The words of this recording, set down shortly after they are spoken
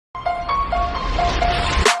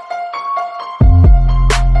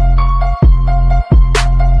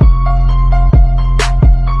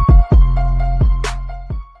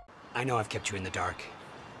I've kept you in the dark.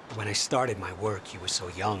 When I started my work, you were so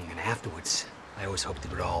young, and afterwards, I always hoped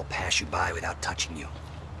it would all pass you by without touching you.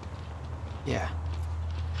 Yeah.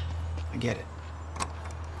 I get it.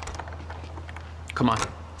 Come on.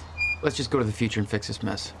 Let's just go to the future and fix this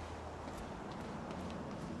mess.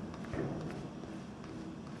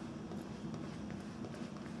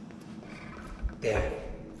 There.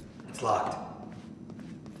 It's locked.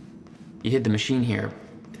 You hid the machine here.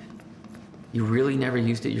 You really never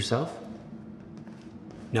used it yourself?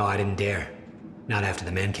 No, I didn't dare. Not after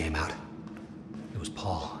the men came out. It was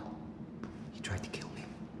Paul. He tried to kill me.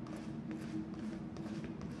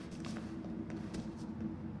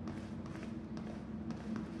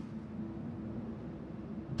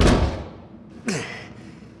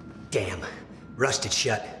 Damn. Rusted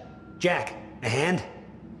shut. Jack, a hand?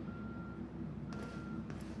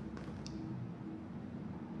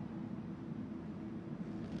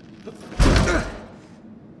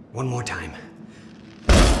 One more time.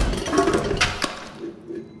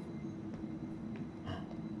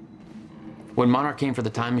 When Monarch came for the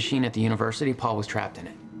time machine at the university, Paul was trapped in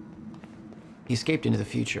it. He escaped into the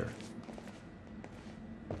future.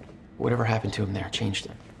 Whatever happened to him there changed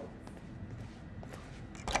him.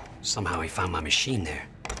 Somehow he found my machine there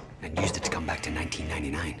and used it to come back to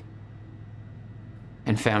 1999.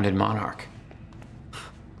 And founded Monarch.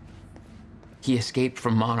 He escaped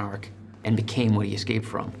from Monarch and became what he escaped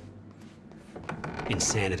from.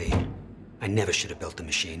 Insanity. I never should have built the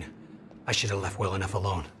machine. I should have left well enough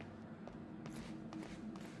alone.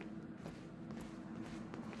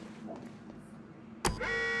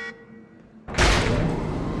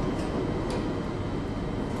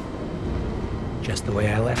 Just the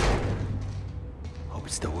way I left it. Hope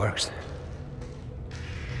it still works.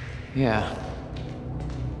 Yeah.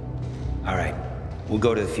 All right, we'll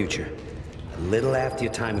go to the future. A little after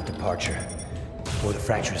your time of departure. Before the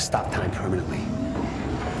fracture to stop time permanently.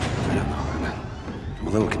 I don't know. I'm a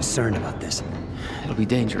little concerned about this. It'll be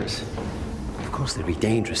dangerous. Of course it'll be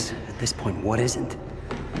dangerous. At this point, what isn't?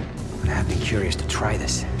 But I have been curious to try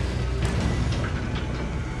this.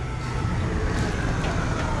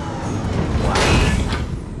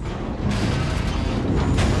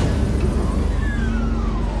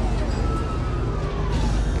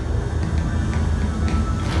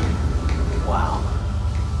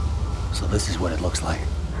 This is what it looks like.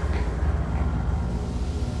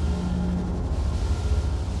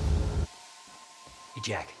 Hey,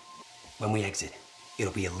 Jack. When we exit,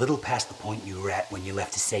 it'll be a little past the point you were at when you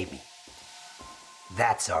left to save me.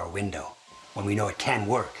 That's our window, when we know it can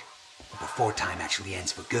work, but before time actually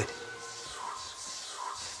ends for good.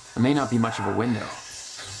 It may not be much of a window.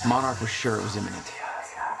 Monarch was sure it was imminent.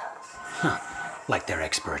 Huh. Like they're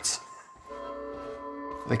experts.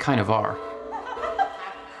 They kind of are.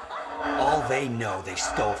 All they know they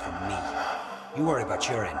stole from me. You worry about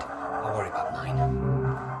your end, I'll worry about mine.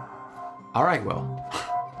 All right, Will.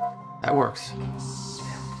 That works.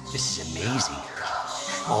 This is amazing.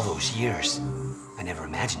 All those years. I never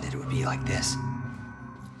imagined that it would be like this.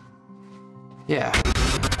 Yeah.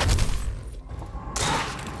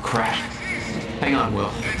 Crap. Hang on, Will.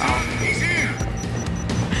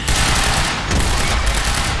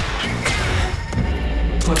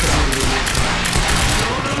 Flip it over to the next.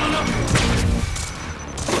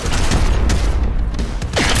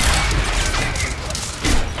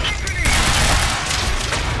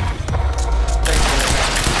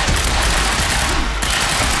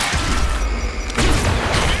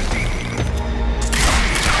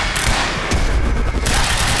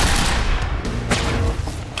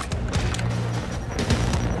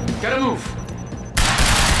 Gotta move.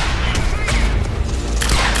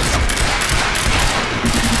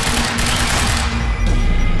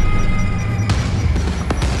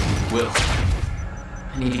 Will,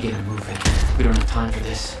 I need to get it moving. We don't have time for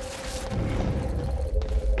this.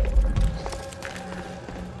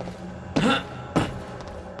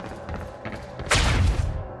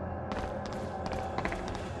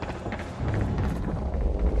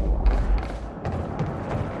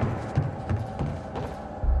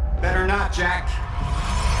 Better not, Jack.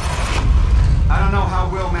 I don't know how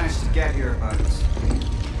Will managed to get here, but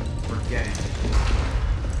we're getting it.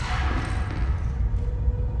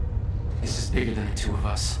 This is bigger than the two of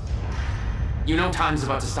us. You know time's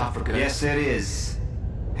about to stop for good. Yes, it is.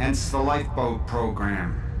 Hence the lifeboat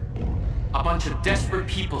program. A bunch of desperate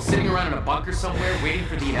people sitting around in a bunker somewhere waiting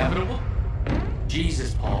for the inevitable?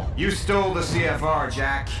 Jesus, Paul. You stole the CFR,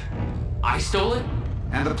 Jack. I stole it?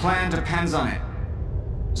 And the plan depends on it.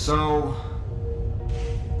 So,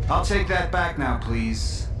 I'll take that back now,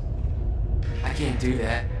 please. I can't do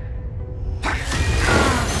that.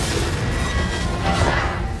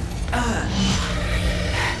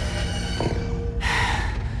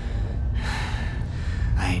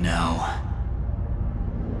 now.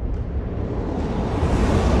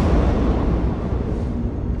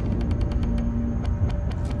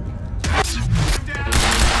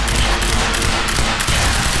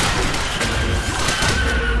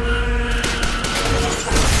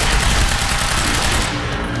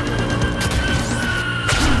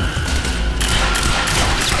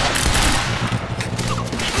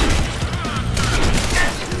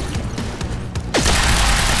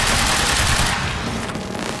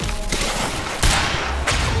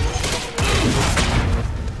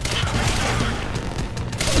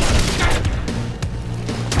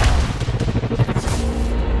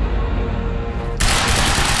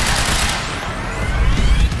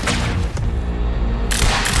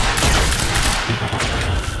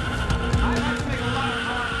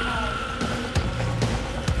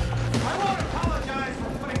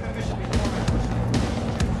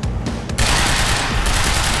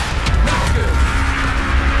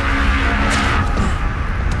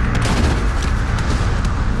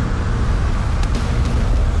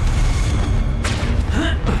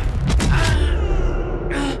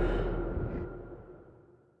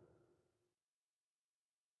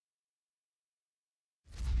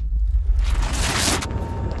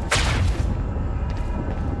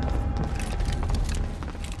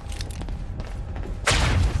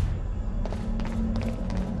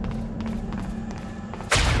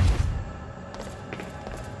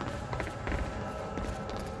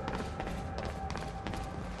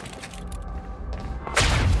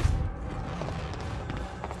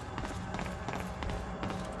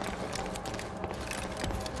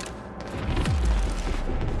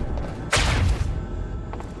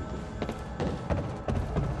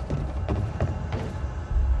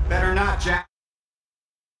 Better not, Jack.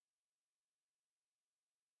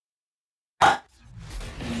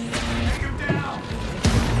 Take him down!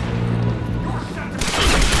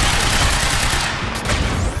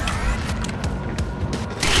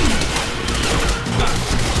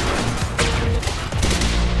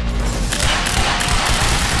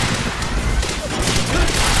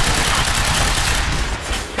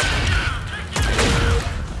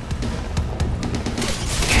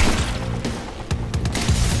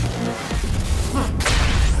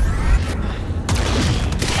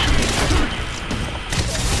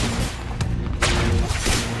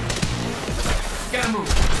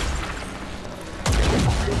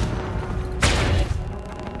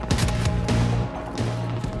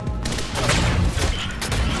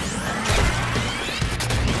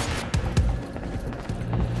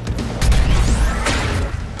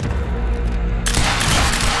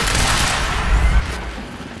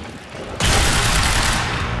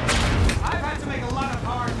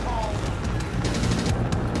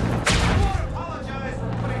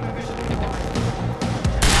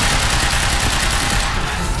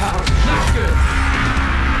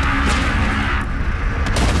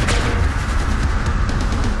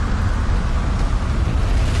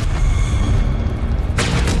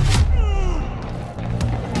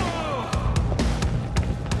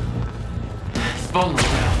 Vulnerable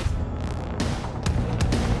now.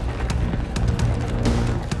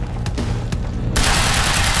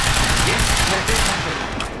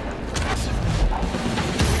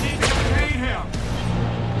 We need to contain him!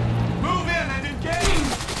 Move in and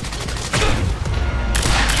engage!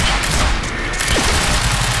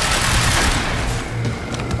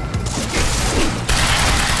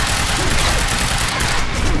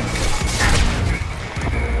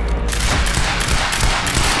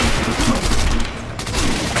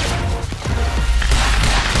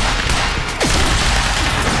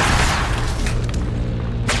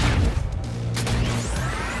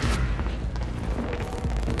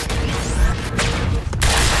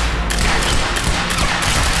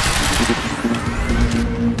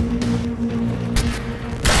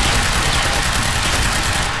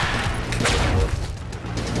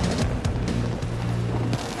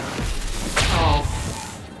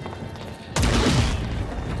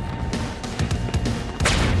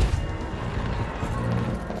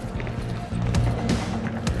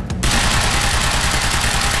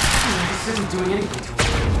 This isn't doing anything to him.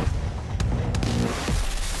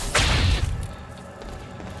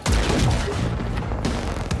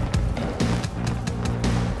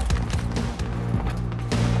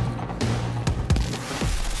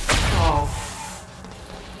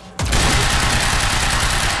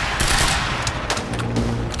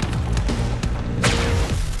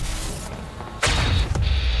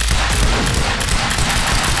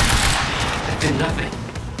 That did nothing.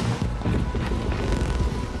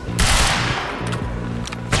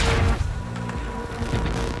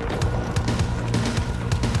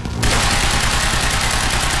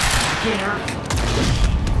 Can't hurt me.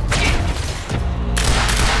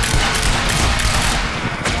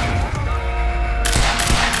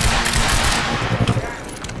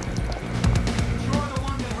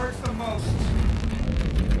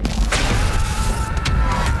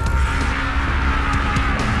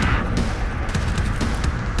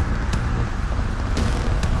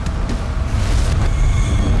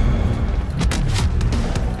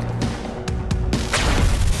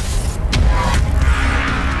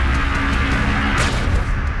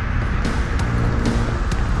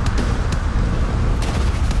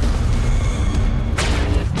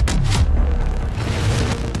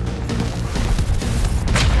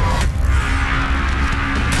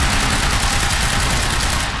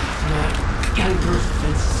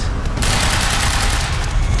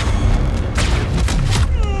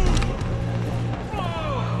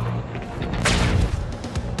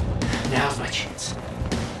 Now's my chance.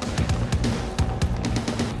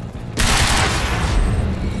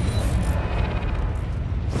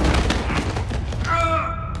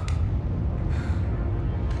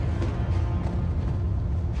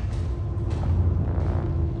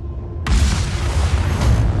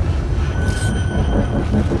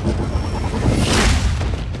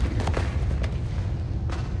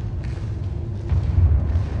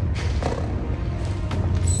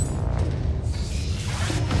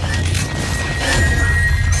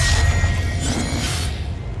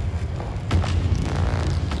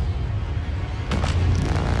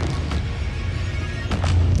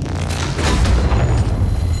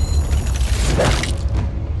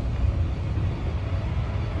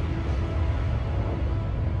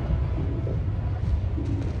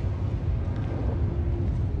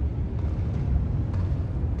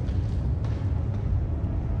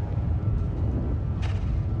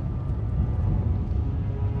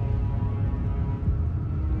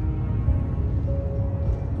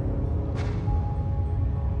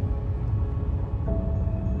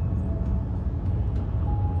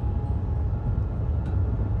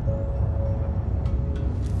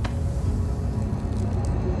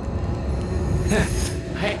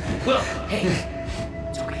 Hey, Will, hey.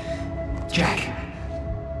 It's okay. Jack.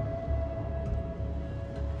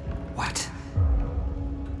 What?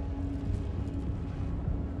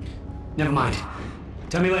 Never mind.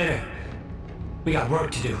 Tell me later. We got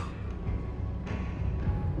work to do.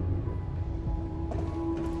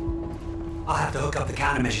 I'll have to hook up the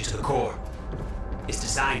countermeasure to the core. It's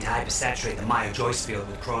designed to hypersaturate the Maya Joyce field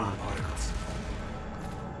with chronon particles.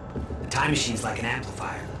 The time machine's like an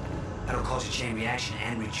amplifier. That'll cause a chain reaction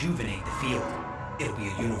and rejuvenate the field. It'll be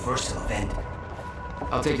a universal event.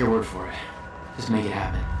 I'll take your word for it. Just make it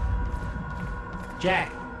happen. Jack.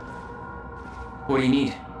 What do you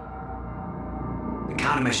need? The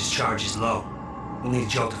countermeasure's charge is low. We'll need a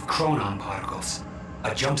jolt of chronon particles.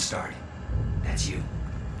 A jump start. That's you.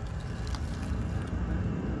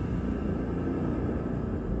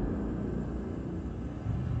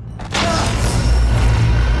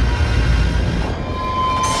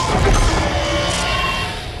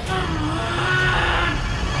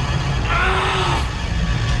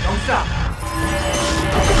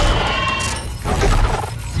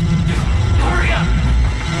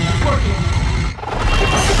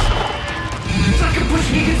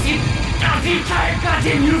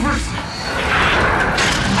 Goddamn universe! I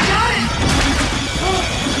got it!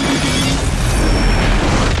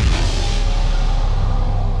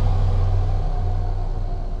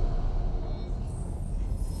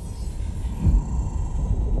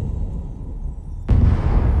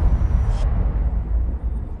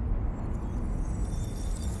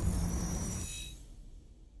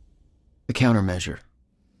 The countermeasure.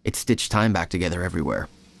 It stitched time back together everywhere.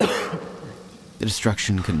 The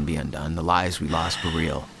destruction couldn't be undone. The lives we lost were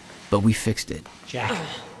real. But we fixed it. Jack.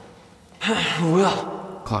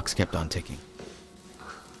 Will. Clocks kept on ticking.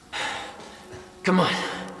 Come on.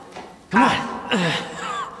 Come on.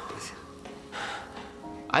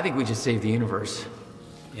 I think we just saved the universe.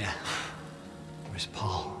 Yeah. Where's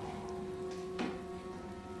Paul?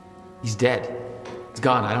 He's dead. He's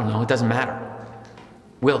gone. I don't know. It doesn't matter.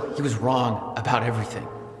 Will, he was wrong about everything.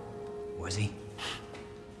 Was he?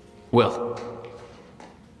 Will.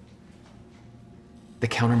 The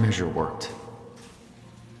countermeasure worked.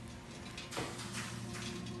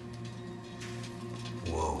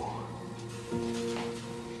 Whoa.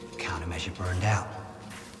 Countermeasure burned out.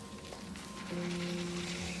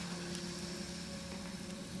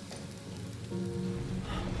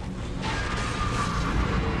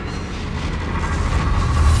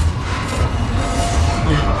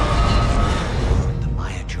 The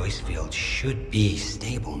Maya Joyce field should be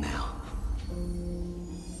stable now.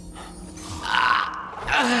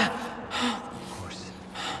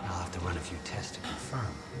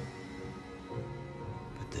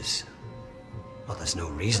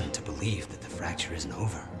 believe that the fracture isn't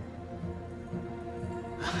over.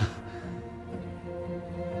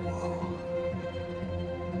 Whoa.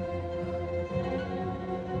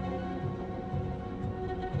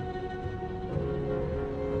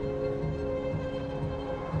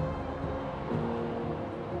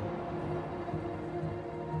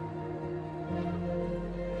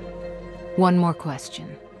 One more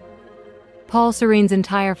question. Paul Serene's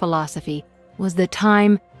entire philosophy was that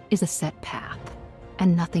time is a set path,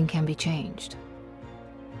 and nothing can be changed.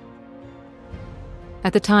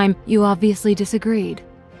 At the time, you obviously disagreed.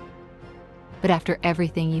 But after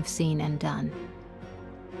everything you've seen and done,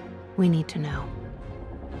 we need to know.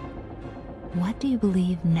 What do you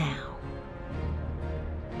believe now?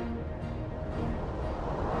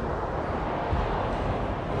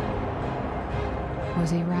 Was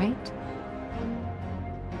he right?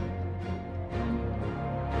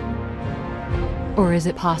 Or is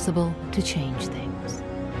it possible to change things?